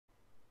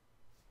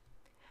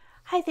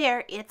Hi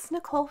there, it's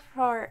Nicole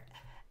for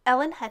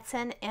Ellen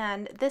Hutson,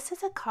 and this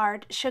is a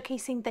card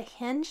showcasing the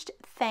Hinged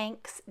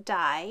Thanks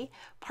die,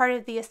 part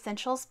of the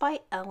Essentials by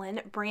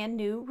Ellen brand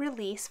new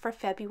release for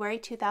February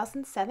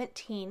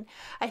 2017.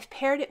 I've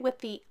paired it with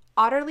the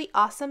Otterly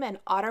Awesome and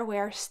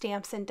Otterware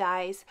stamps and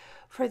dies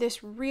for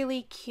this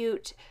really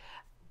cute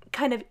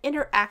kind of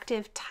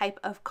interactive type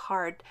of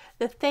card.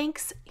 The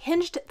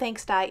Hinged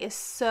Thanks die is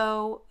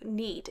so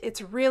neat.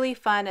 It's really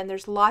fun and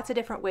there's lots of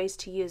different ways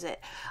to use it.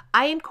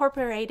 I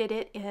incorporated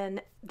it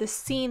in the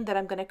scene that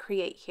I'm going to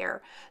create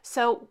here.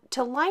 So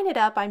to line it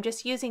up, I'm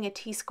just using a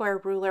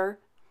T-square ruler,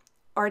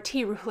 or a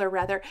T-ruler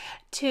rather,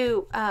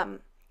 to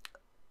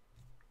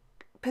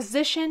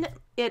position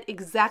it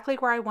exactly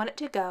where I want it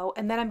to go,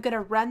 and then I'm going to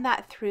run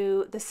that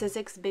through the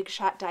Sizzix Big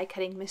Shot die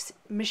cutting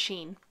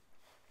machine.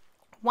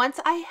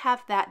 Once I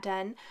have that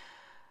done,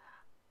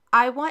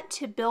 I want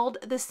to build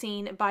the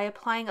scene by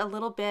applying a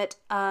little bit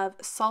of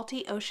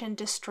Salty Ocean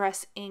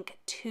Distress ink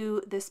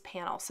to this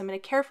panel. So I'm going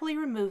to carefully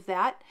remove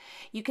that.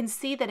 You can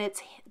see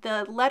that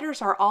the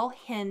letters are all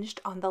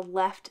hinged on the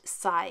left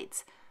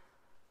sides.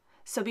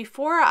 So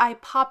before I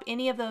pop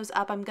any of those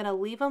up, I'm going to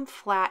leave them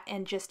flat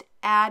and just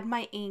add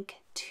my ink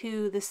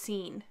to the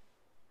scene.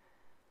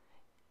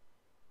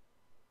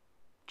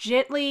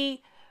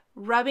 Gently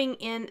rubbing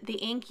in the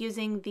ink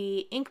using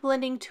the ink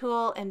blending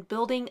tool and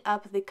building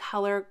up the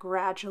color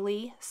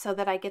gradually so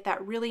that I get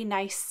that really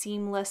nice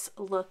seamless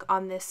look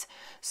on this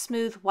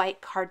smooth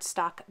white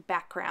cardstock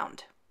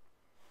background.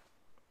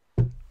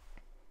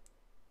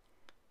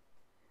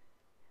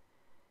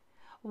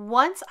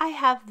 Once I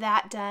have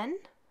that done,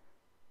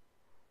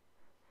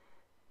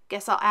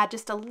 guess I'll add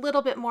just a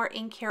little bit more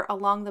ink here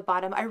along the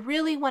bottom. I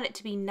really want it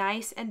to be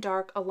nice and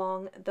dark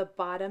along the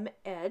bottom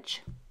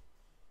edge.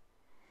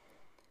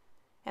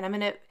 And I'm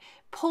going to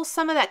pull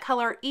some of that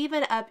color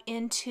even up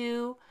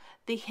into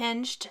the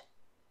Hinged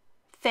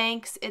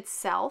Thanks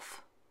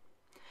itself.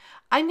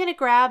 I'm going to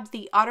grab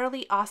the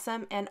Otterly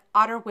Awesome and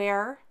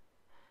Otterware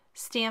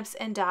stamps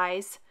and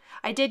dies.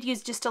 I did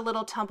use just a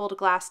little tumbled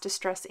glass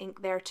distress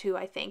ink there too,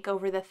 I think,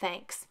 over the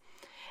thanks.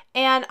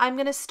 And I'm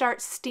going to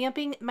start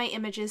stamping my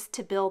images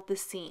to build the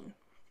scene.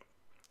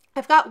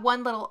 I've got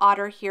one little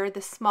otter here,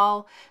 the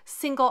small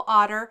single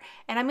otter,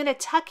 and I'm going to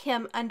tuck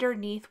him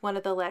underneath one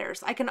of the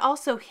letters. I can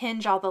also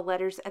hinge all the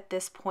letters at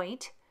this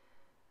point.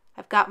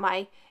 I've got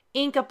my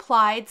ink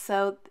applied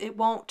so it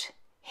won't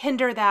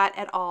hinder that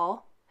at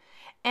all.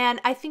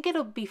 And I think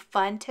it'll be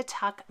fun to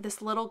tuck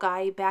this little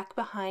guy back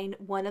behind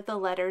one of the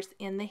letters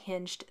in the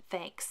Hinged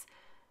Thanks.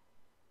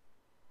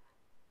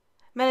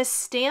 I'm going to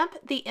stamp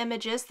the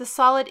images, the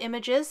solid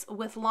images,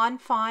 with Lawn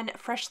Fawn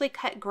freshly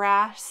cut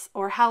grass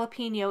or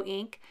jalapeno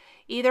ink,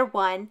 either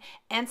one,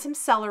 and some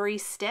celery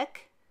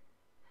stick.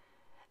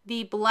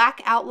 The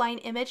black outline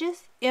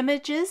images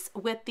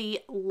with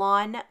the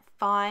Lawn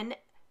Fawn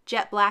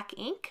jet black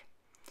ink.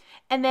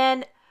 And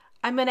then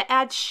I'm going to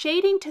add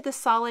shading to the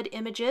solid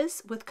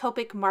images with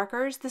Copic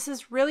markers. This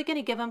is really going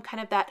to give them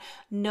kind of that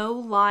no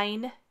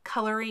line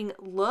coloring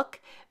look,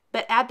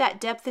 but add that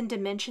depth and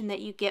dimension that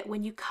you get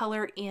when you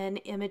color in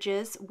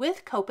images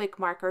with Copic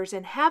markers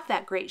and have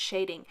that great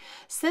shading.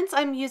 Since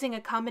I'm using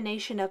a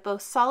combination of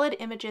both solid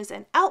images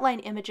and outline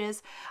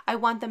images, I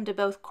want them to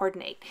both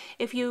coordinate.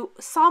 If you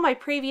saw my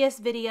previous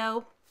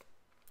video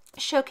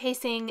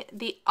showcasing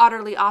the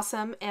Otterly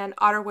Awesome and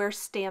Otterware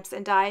stamps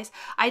and dies,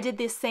 I did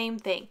the same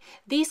thing.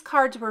 These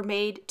cards were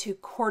made to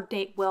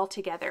coordinate well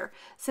together.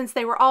 Since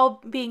they were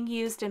all being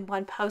used in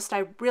one post,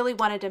 I really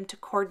wanted them to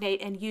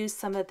coordinate and use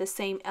some of the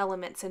same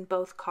elements in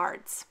both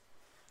cards.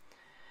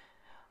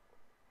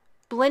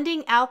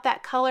 Blending out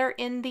that color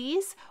in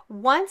these,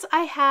 once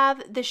I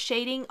have the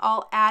shading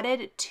all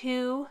added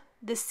to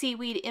the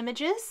seaweed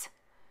images,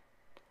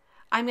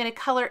 I'm going to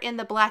color in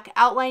the black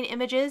outline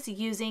images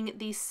using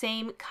the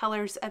same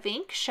colors of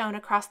ink shown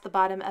across the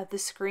bottom of the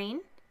screen.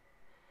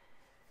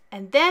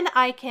 And then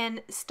I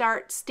can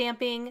start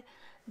stamping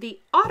the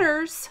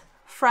otters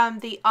from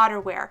the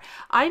Otterware.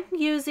 I'm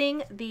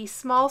using the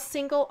small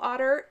single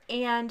otter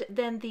and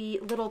then the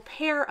little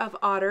pair of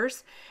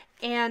otters.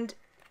 And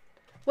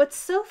what's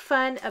so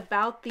fun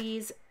about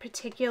these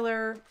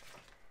particular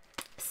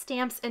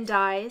stamps and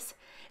dies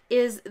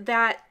is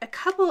that a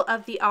couple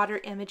of the otter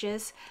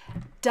images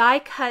die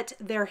cut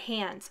their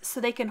hands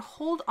so they can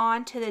hold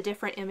on to the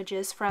different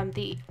images from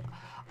the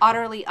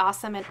Otterly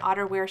Awesome and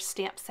Otterware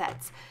stamp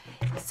sets.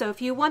 So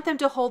if you want them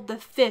to hold the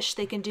fish,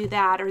 they can do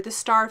that, or the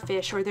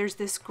starfish, or there's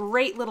this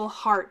great little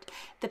heart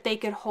that they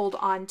could hold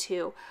on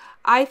to.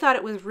 I thought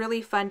it was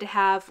really fun to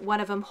have one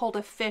of them hold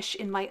a fish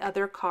in my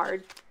other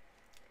card.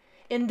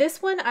 In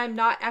this one, I'm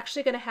not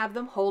actually going to have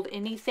them hold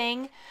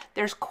anything.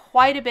 There's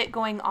quite a bit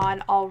going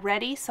on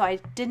already, so I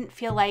didn't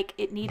feel like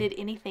it needed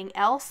anything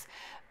else.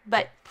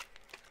 But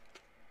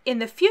in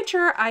the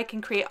future, I can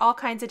create all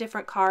kinds of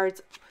different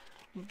cards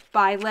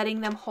by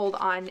letting them hold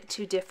on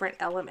to different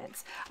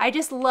elements. I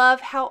just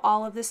love how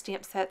all of the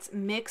stamp sets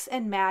mix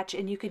and match,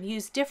 and you can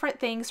use different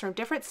things from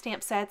different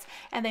stamp sets,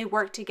 and they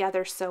work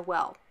together so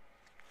well.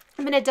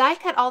 I'm going to die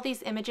cut all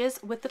these images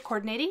with the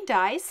coordinating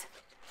dies.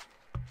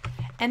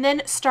 and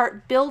then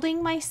start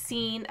building my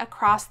scene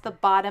across the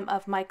bottom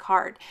of my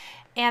card.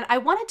 And I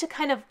want it to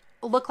kind of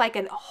look like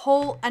a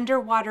whole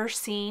underwater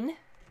scene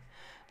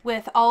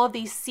with all of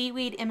these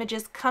seaweed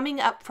images coming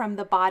up from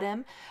the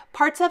bottom.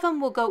 Parts of them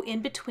will go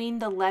in between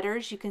the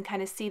letters. You can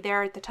kind of see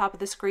there at the top of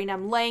the screen,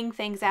 I'm laying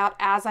things out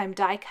as I'm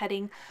die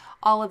cutting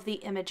all of the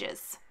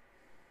images.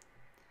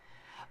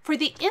 For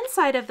the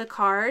inside of the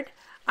card,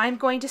 I'm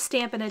going to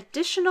stamp an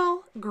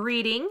additional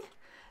greeting.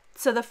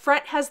 So the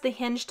front has the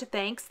hinged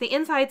thanks. The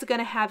inside's going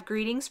to have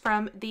greetings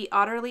from the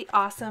Otterly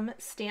Awesome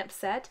stamp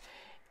set,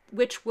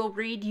 which will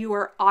read, "You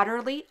are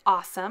Otterly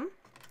Awesome."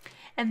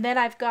 And then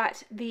I've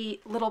got the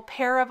little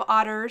pair of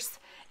otters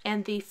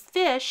and the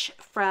fish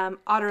from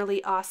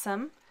Otterly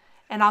Awesome,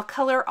 and I'll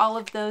color all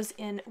of those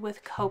in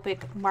with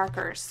Copic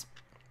markers.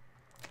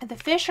 And the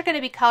fish are going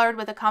to be colored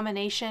with a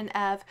combination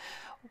of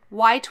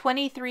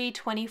Y23,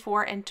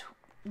 24, and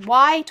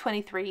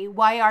Y23,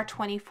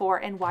 YR24,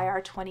 and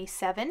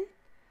YR27.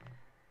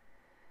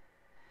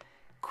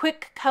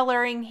 Quick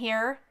coloring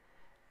here.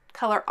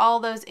 Color all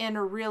those in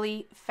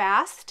really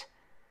fast.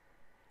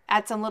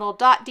 Add some little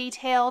dot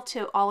detail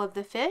to all of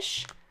the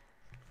fish.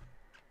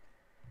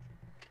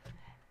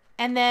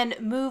 And then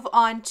move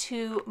on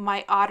to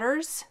my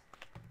otters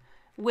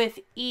with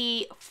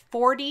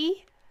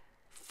E40,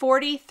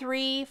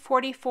 43,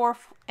 44,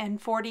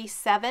 and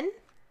 47.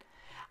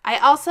 I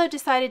also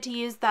decided to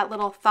use that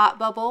little thought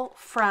bubble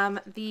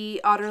from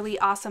the Otterly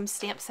Awesome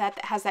stamp set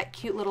that has that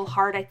cute little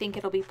heart. I think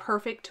it'll be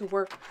perfect to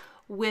work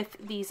with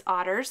these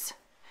otters.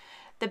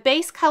 The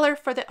base color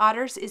for the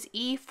otters is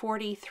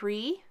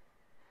E43.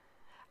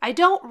 I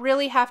don't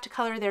really have to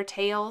color their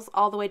tails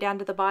all the way down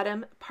to the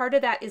bottom. Part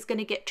of that is going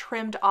to get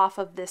trimmed off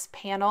of this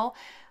panel.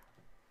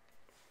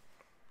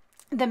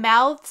 The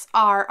mouths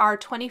are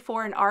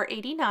R24 and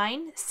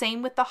R89.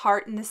 Same with the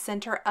heart in the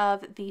center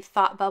of the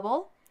thought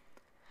bubble.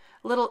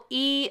 Little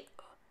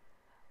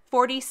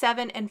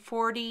E47 and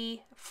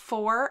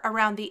 44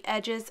 around the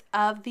edges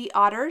of the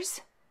otters.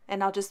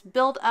 And I'll just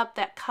build up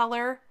that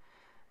color,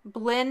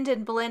 blend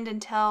and blend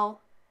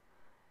until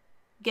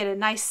get a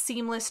nice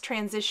seamless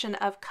transition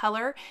of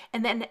color,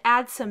 and then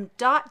add some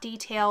dot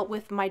detail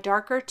with my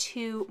darker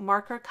 2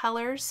 marker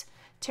colors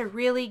to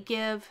really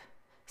give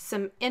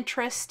some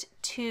interest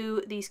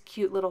to these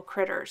cute little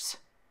critters.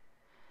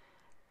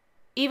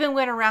 Even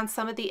went around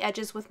some of the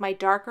edges with my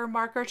darker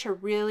marker to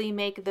really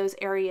make those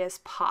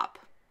areas pop.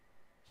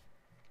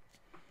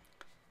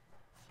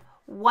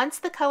 Once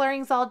the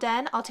coloring's all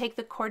done, I'll take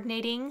the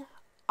coordinating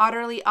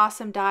Otterly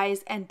Awesome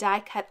dies and die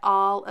cut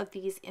all of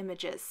these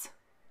images.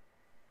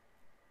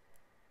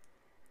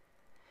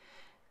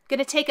 I'm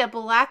going to take a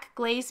black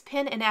glaze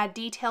pen and add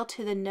detail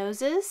to the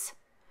noses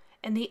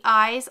and the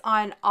eyes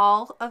on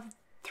all of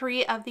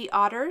 3 of the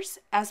otters,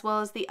 as well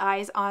as the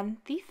eyes on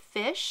the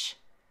fish.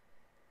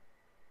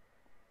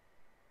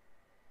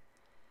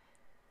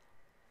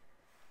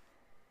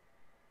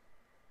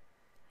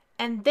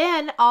 And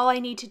then all I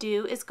need to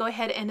do is go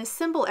ahead and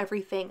assemble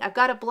everything. I've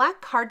got a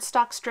black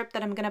cardstock strip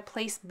that I'm going to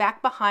place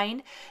back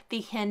behind the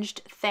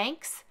hinged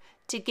thanks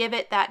to give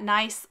it that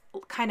nice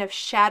kind of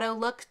shadow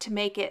look to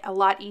make it a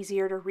lot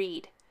easier to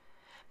read.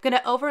 I'm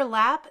going to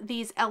overlap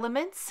these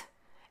elements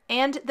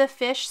and the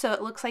fish so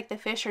it looks like the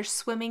fish are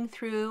swimming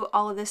through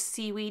all of this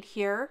seaweed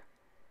here.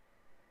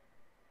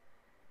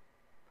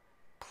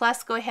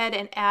 Plus go ahead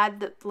and add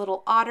the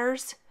little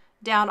otters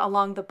down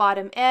along the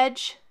bottom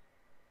edge.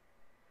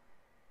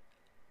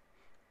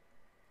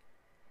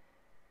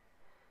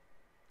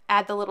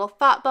 Add the little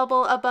thought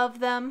bubble above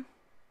them.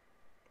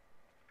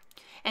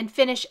 And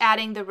finish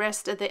adding the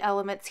rest of the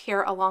elements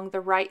here along the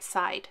right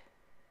side.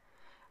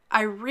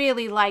 I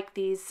really like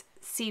these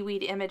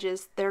seaweed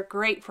images. They're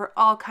great for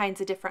all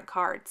kinds of different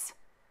cards.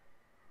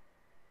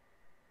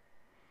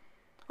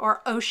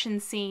 Or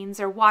ocean scenes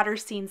or water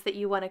scenes that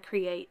you want to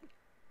create.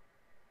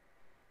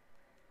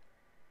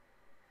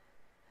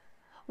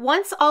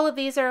 Once all of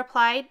these are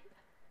applied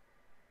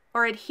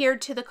or adhered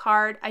to the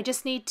card, I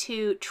just need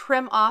to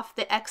trim off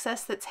the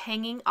excess that's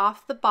hanging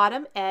off the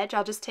bottom edge.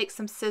 I'll just take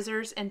some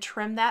scissors and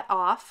trim that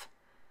off.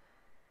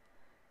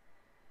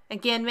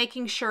 Again,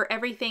 making sure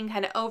everything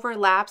kind of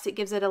overlaps. It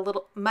gives it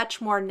a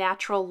much more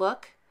natural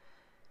look.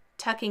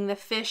 Tucking the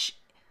fish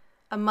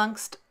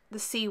amongst the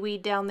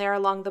seaweed down there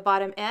along the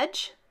bottom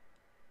edge.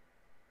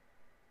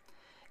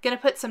 Going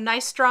to put some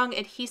nice strong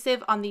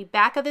adhesive on the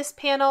back of this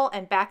panel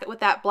and back it with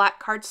that black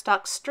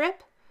cardstock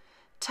strip.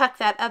 Tuck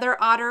that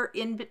other otter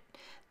in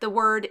the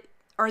word,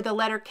 or the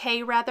letter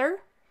K rather,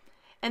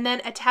 and then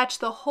attach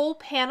the whole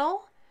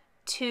panel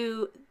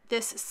to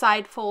this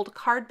side fold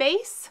card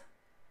base.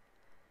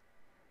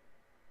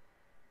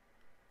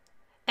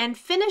 And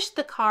finish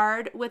the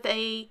card with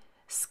a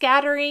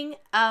scattering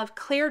of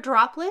clear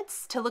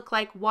droplets to look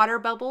like water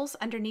bubbles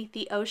underneath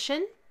the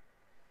ocean.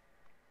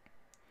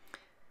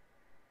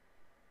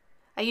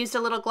 I used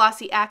a little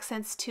glossy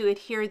accents to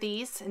adhere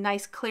these, a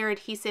nice clear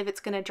adhesive.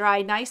 It's going to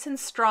dry nice and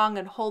strong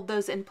and hold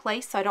those in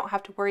place so I don't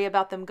have to worry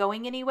about them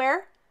going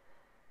anywhere.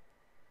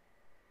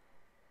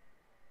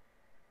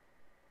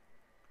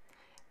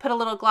 put a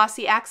little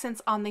glossy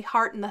accents on the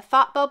heart and the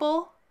thought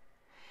bubble.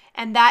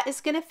 And that is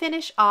going to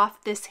finish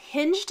off this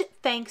Hinged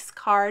Thanks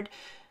card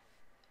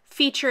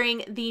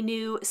featuring the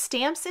new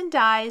stamps and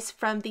dies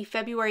from the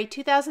February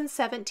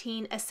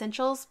 2017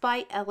 Essentials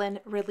by Ellen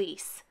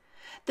release.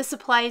 The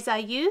supplies I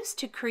used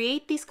to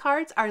create these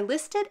cards are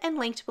listed and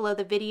linked below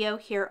the video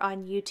here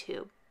on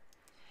YouTube.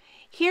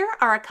 Here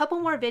are a couple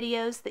more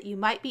videos that you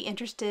might be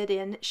interested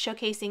in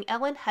showcasing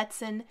Ellen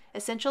Hutson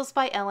Essentials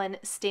by Ellen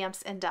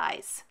stamps and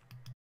dies.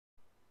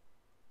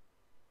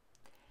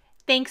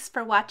 Thanks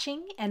for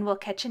watching, and we'll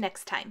catch you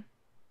next time.